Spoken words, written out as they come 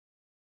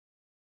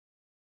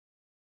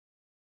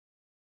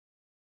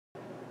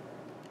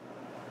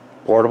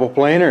Portable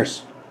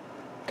planers.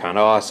 Kind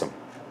of awesome.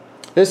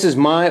 This is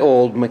my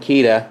old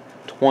Mikita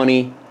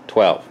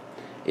 2012.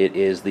 It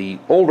is the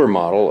older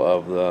model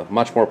of the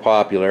much more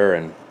popular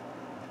and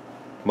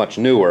much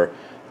newer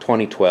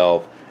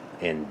 2012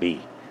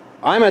 NB.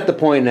 I'm at the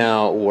point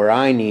now where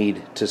I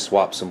need to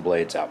swap some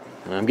blades out.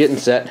 And I'm getting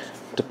set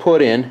to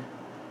put in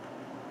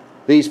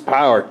these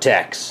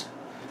POWERTECs.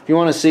 If you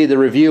want to see the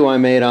review I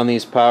made on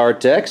these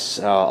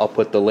POWERTECs, I'll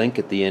put the link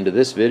at the end of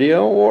this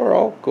video, or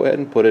I'll go ahead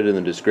and put it in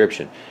the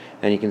description.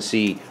 And you can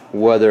see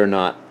whether or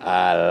not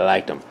I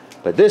liked them.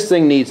 But this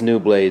thing needs new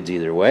blades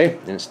either way,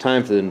 and it's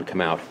time for them to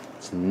come out.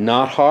 It's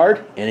not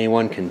hard.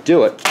 Anyone can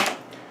do it.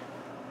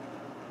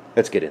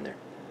 Let's get in there.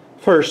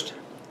 First,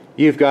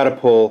 you've got to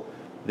pull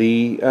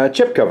the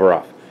chip cover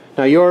off.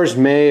 Now yours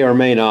may or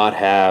may not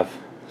have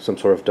some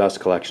sort of dust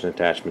collection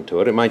attachment to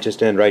it. It might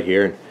just end right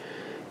here and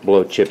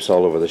blow chips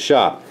all over the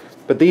shop.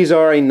 But these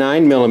are a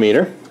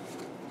 9mm,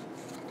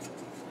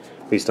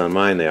 at least on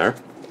mine they are,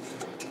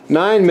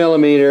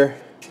 9mm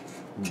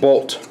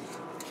bolt.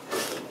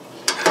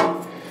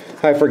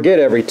 I forget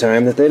every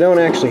time that they don't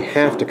actually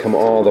have to come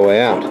all the way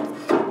out,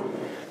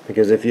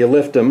 because if you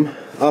lift them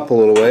up a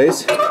little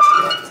ways,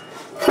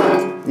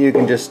 you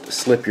can just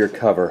slip your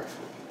cover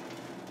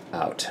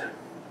out.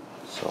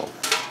 So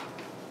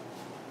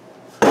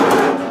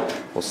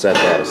we'll set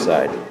that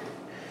aside.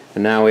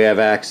 And now we have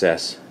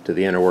access to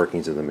the inner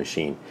workings of the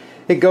machine.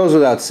 It goes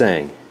without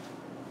saying,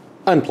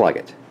 unplug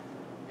it.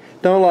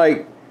 Don't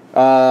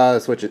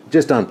switch it,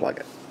 just unplug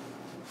it.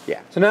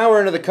 Yeah. So now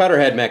we're into the cutter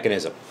head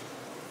mechanism.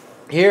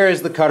 Here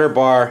is the cutter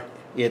bar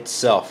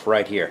itself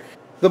right here.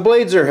 The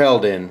blades are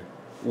held in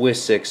with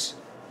 6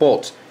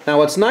 bolts. Now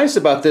what's nice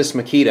about this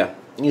Mikita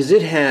is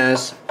it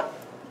has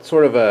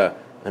sort of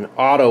an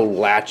auto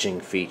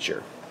latching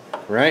feature,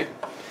 right?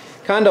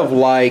 Kind of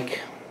like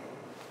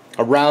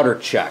a router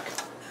check.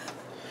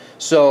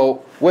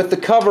 So with the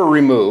cover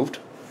removed,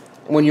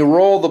 when you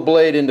roll the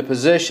blade into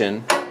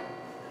position,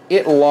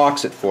 it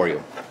locks it for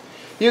you.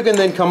 You can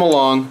then come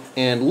along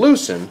and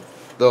loosen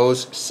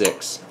those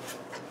 6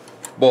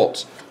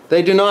 bolts.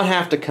 They do not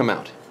have to come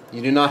out.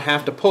 You do not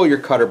have to pull your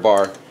cutter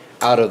bar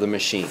out of the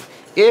machine.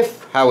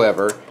 If,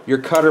 however, your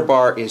cutter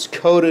bar is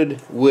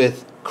coated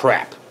with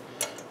crap,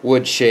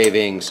 wood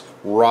shavings,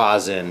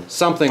 rosin,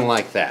 something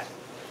like that,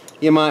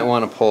 you might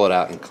want to pull it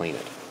out and clean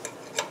it.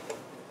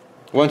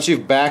 Once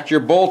you've backed your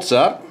bolts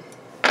up,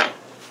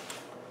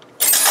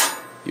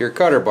 your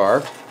cutter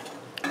bar,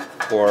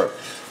 or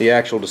the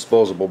actual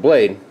disposable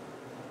blade,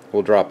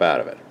 will drop out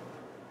of it.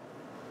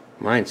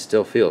 Mine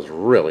still feels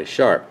really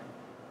sharp.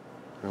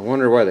 I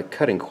wonder why the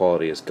cutting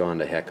quality has gone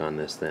to heck on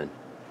this then.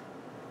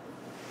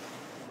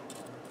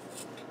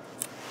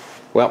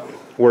 Well,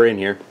 we're in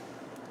here.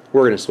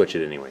 We're going to switch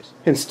it anyways.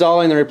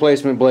 Installing the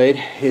replacement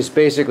blade is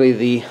basically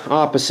the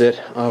opposite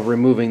of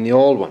removing the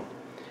old one.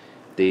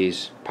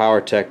 These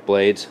POWERTEC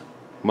blades,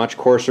 much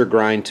coarser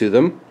grind to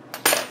them,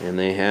 and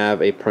they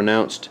have a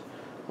pronounced,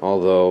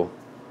 although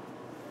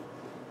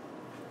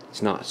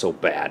it's not so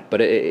bad,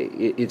 but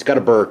it's got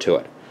a burr to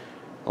it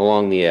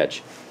along the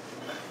edge.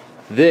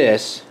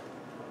 This,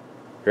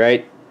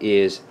 right,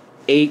 is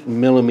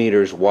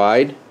 8mm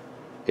wide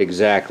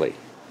exactly.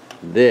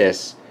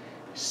 This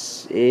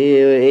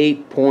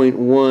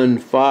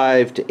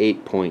 8.15 to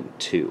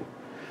 8.2,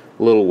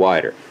 a little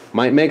wider.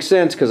 Might make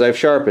sense because I've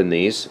sharpened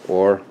these,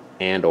 or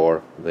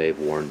they've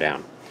worn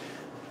down.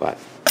 But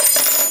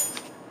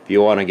if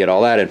you want to get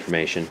all that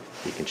information,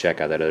 you can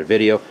check out that other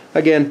video.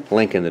 Again,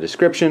 link in the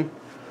description,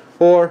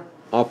 or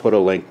I'll put a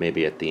link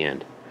maybe at the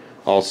end.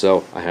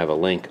 Also, I have a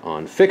link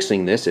on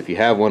fixing this. If you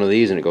have one of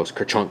these and it goes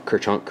kerchunk,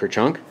 kerchunk,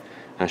 kerchunk,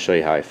 I'll show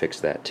you how I fix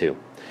that too.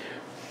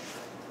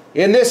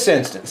 In this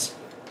instance,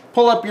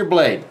 pull up your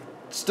blade.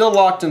 It's still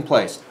locked in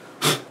place.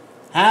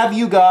 Have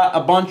you got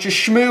a bunch of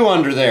shmoo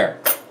under there?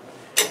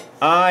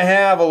 I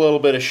have a little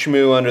bit of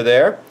shmoo under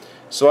there,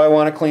 so I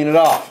want to clean it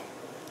off.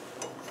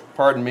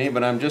 Pardon me,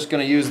 but I'm just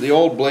going to use the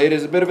old blade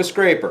as a bit of a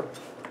scraper.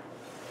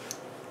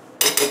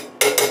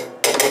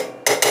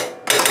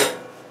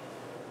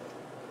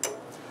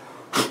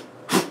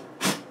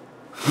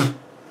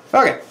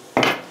 Okay,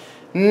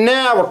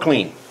 now we're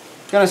clean.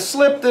 Going to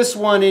slip this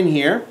one in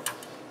here.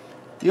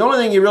 The only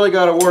thing you really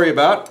got to worry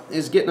about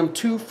is getting them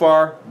too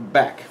far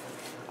back.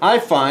 I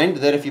find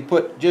that if you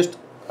put just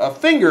a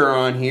finger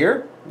on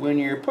here when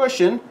you're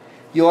pushing,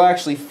 you'll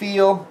actually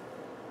feel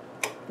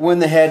when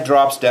the head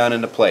drops down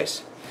into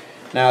place.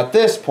 Now at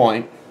this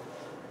point,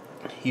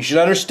 you should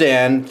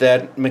understand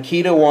that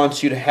Mikita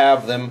wants you to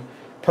have them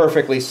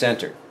perfectly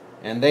centered,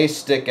 and they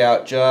stick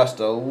out just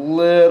a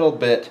little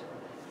bit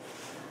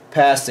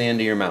past the end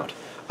of your mount.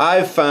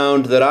 I've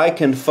found that I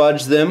can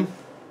fudge them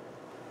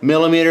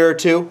millimeter or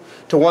two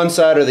to one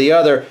side or the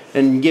other,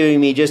 and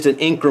giving me just an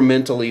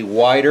incrementally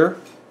wider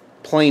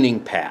planing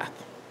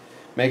path.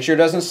 Make sure it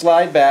doesn't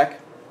slide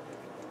back.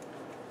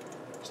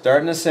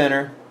 Start in the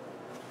center,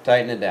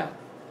 tighten it down.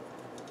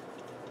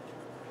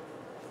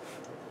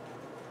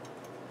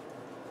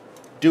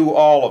 Do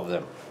all of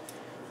them.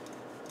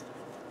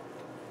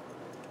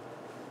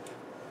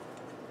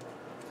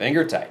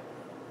 Finger tight.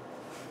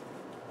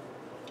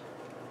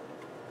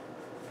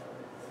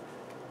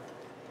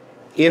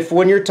 if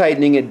when you're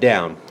tightening it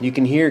down, you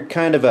can hear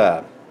kind of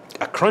a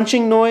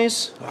crunching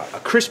noise, a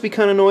crispy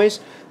kind of noise,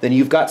 then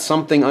you've got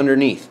something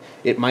underneath.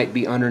 It might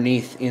be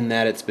underneath in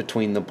that it's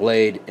between the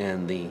blade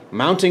and the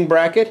mounting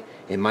bracket.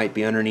 It might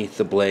be underneath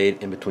the blade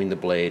and between the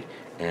blade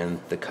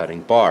and the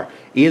cutting bar.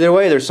 Either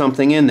way, there's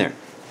something in there.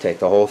 Take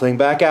the whole thing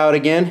back out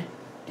again,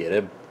 get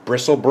a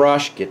bristle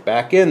brush, get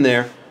back in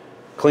there,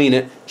 clean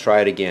it,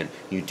 try it again.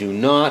 You do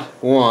not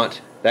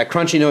want, that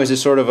crunchy noise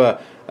is sort of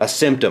a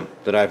symptom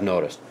that I've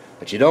noticed,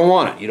 but you don't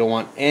want it. You don't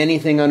want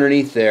anything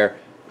underneath there.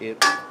 You're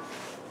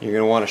going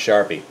to want a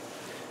Sharpie.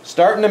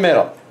 Start in the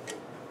middle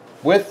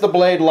with the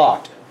blade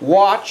locked.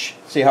 Watch,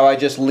 see how I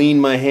just lean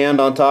my hand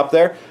on top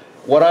there?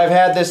 What I've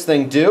had this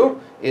thing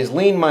do is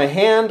lean my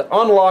hand,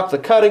 unlock the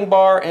cutting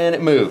bar, and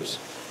it moves.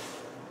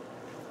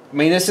 I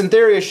mean, this in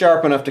theory is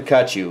sharp enough to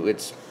cut you.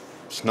 It's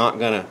not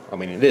gonna, I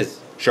mean, it is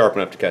sharp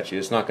enough to cut you.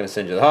 It's not gonna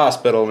send you to the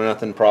hospital or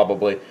nothing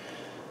probably.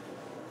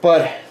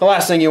 But the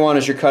last thing you want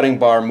is your cutting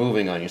bar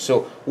moving on you.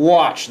 So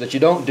watch that you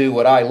don't do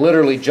what I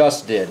literally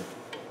just did.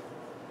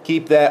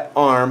 Keep that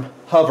arm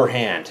hover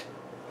hand.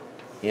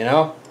 You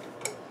know?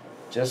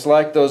 Just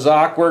like those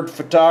awkward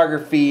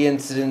photography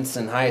incidents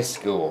in high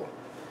school.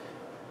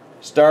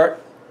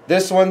 Start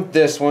this one,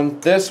 this one,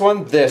 this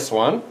one, this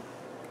one,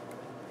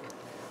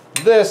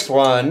 this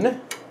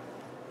one,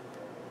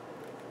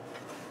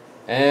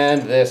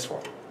 and this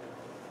one.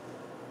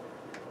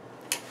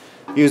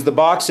 Use the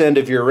box end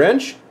of your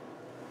wrench.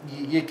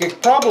 You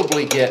could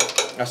probably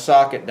get a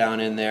socket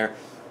down in there.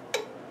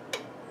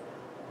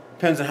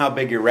 Depends on how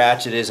big your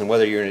ratchet is and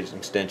whether you're in an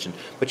extension.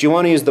 But you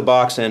want to use the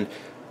box end,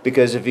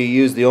 because if you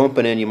use the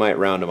open end, you might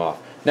round them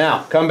off.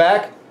 Now, come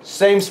back,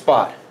 same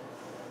spot.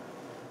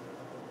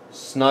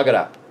 Snug it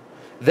up.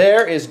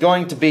 There is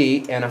going to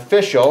be an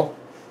official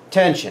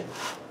tension.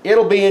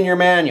 It'll be in your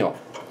manual.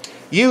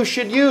 You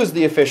should use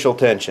the official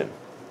tension.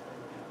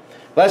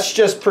 Let's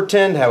just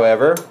pretend,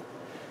 however,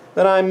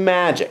 that I'm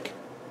magic.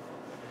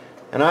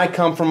 And I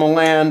come from a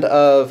land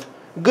of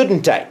good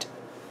and tight.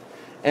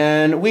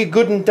 And we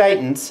good and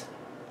tightens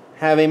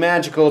have a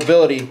magical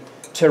ability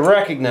to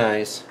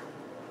recognize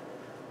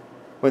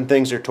when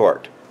things are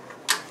torqued.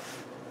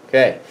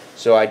 Okay,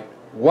 so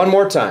one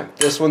more time.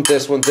 This one,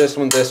 this one, this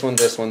one, this one,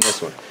 this one,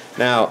 this one.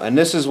 Now, and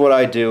this is what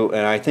I do,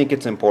 and I think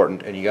it's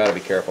important, and you got to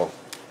be careful.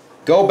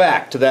 Go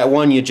back to that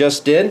one you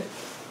just did.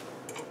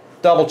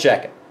 Double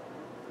check it.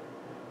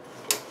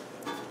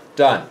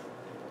 Done.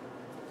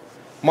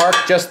 Mark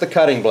just the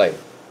cutting blade.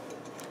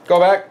 Go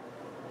back.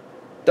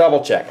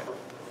 Double check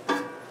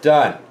it.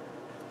 Done.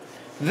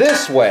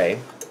 This way,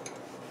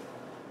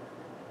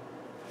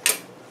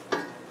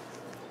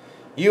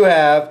 you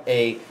have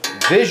a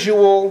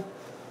visual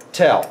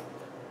tell.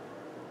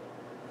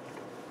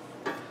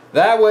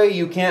 That way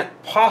you can't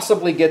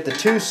possibly get the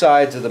two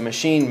sides of the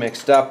machine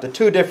mixed up, the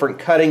two different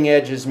cutting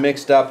edges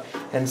mixed up,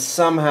 and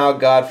somehow,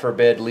 God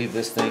forbid, leave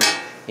this thing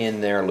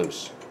in there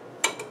loose.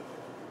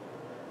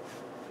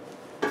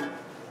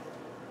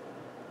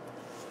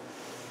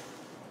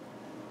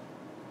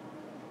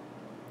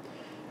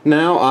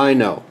 Now I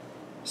know.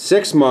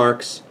 6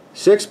 marks,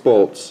 6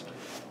 bolts,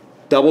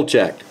 double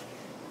checked.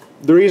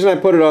 The reason I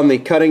put it on the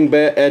cutting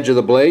edge of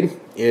the blade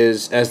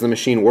is as the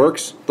machine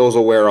works, those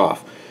will wear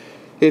off.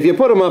 If you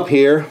put them up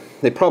here,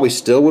 they probably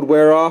still would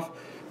wear off,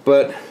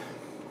 but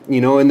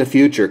you know, in the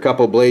future, a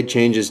couple blade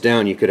changes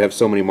down, you could have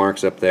so many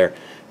marks up there,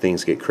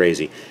 things get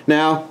crazy.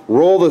 Now,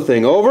 roll the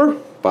thing over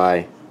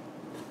by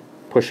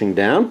pushing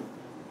down.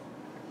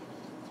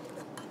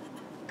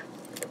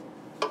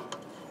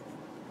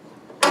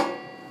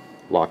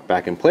 Lock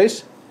back in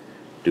place.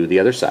 Do the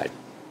other side.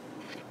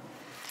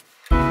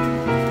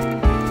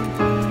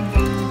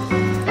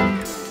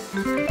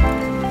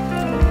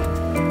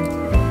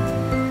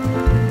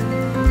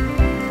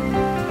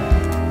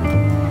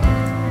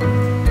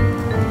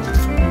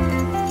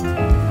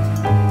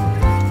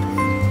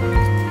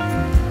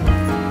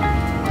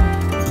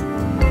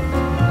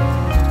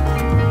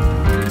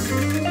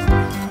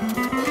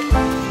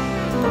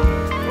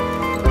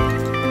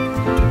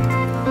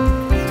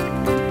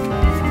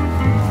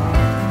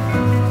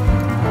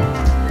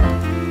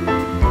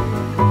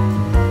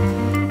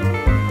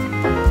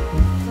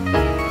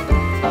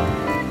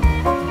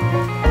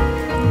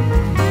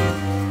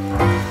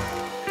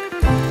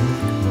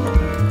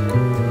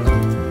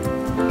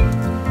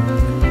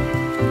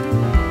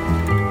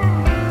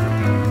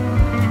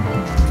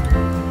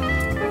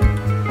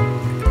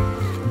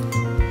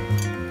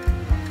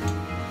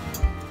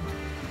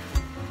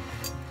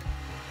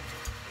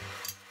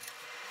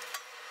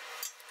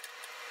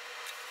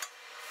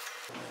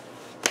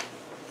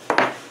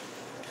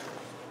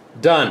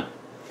 Done.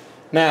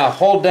 Now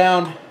hold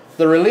down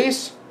the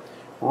release,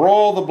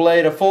 roll the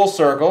blade a full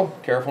circle,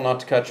 careful not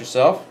to cut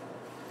yourself,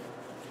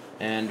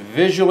 and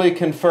visually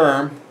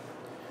confirm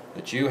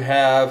that you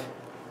have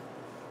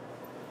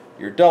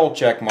your double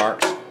check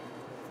marks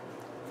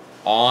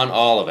on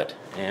all of it,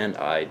 and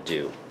I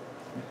do.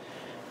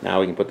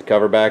 Now we can put the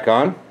cover back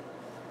on,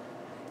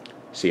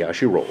 see how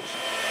she rolls.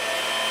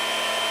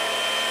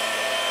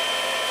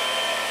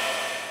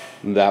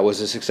 That was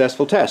a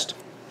successful test.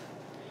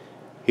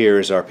 Here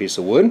is our piece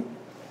of wood.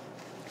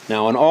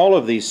 Now on all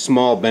of these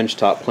small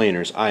benchtop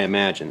planers, I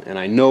imagine, and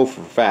I know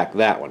for a fact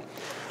that one,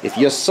 if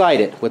you sight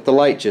it with the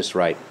light just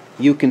right,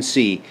 you can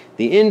see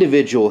the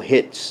individual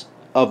hits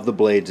of the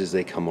blades as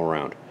they come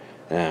around.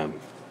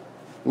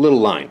 Little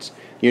lines.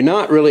 You're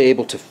not really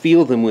able to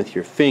feel them with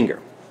your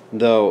finger,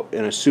 though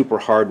in a super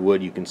hard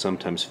wood you can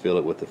sometimes feel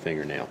it with the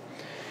fingernail.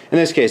 In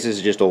this case, this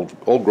is just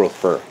old growth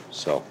fir,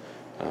 so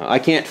I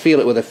can't feel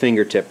it with a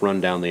fingertip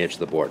run down the edge of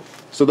the board.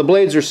 So the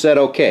blades are set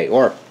okay,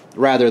 or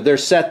rather they're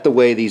set the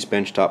way these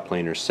benchtop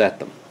planers set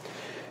them.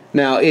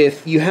 Now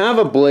if you have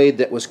a blade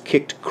that was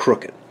kicked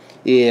crooked,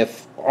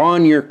 if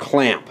on your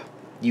clamp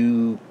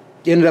you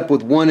ended up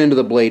with one end of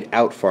the blade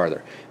out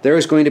farther, there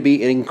is going to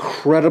be an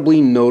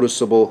incredibly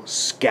noticeable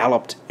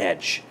scalloped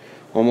edge,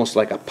 almost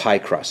like a pie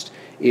crust.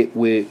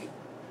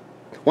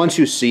 Once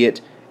you see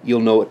it,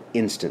 you'll know it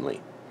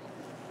instantly.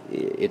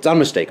 It's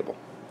unmistakable,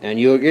 and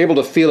you're able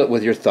to feel it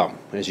with your thumb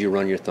as you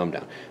run your thumb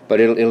down.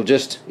 But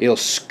it'll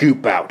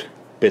scoop out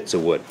bits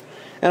of wood,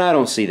 and I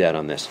don't see that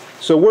on this.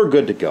 So we're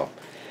good to go.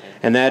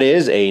 And that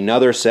is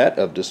another set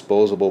of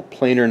disposable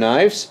planer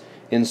knives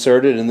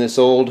inserted in this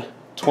old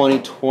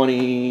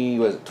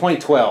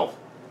 2012.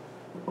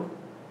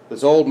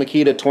 This old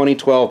Mikita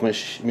 2012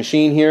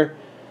 machine here.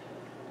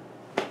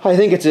 I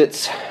think it's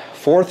its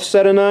 4th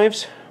set of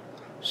knives.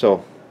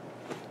 So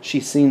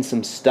she's seen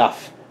some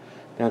stuff.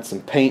 Got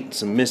some paint,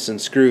 some missing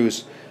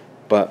screws,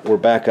 but we're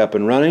back up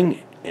and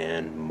running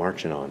and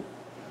marching on.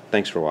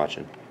 Thanks for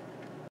watching.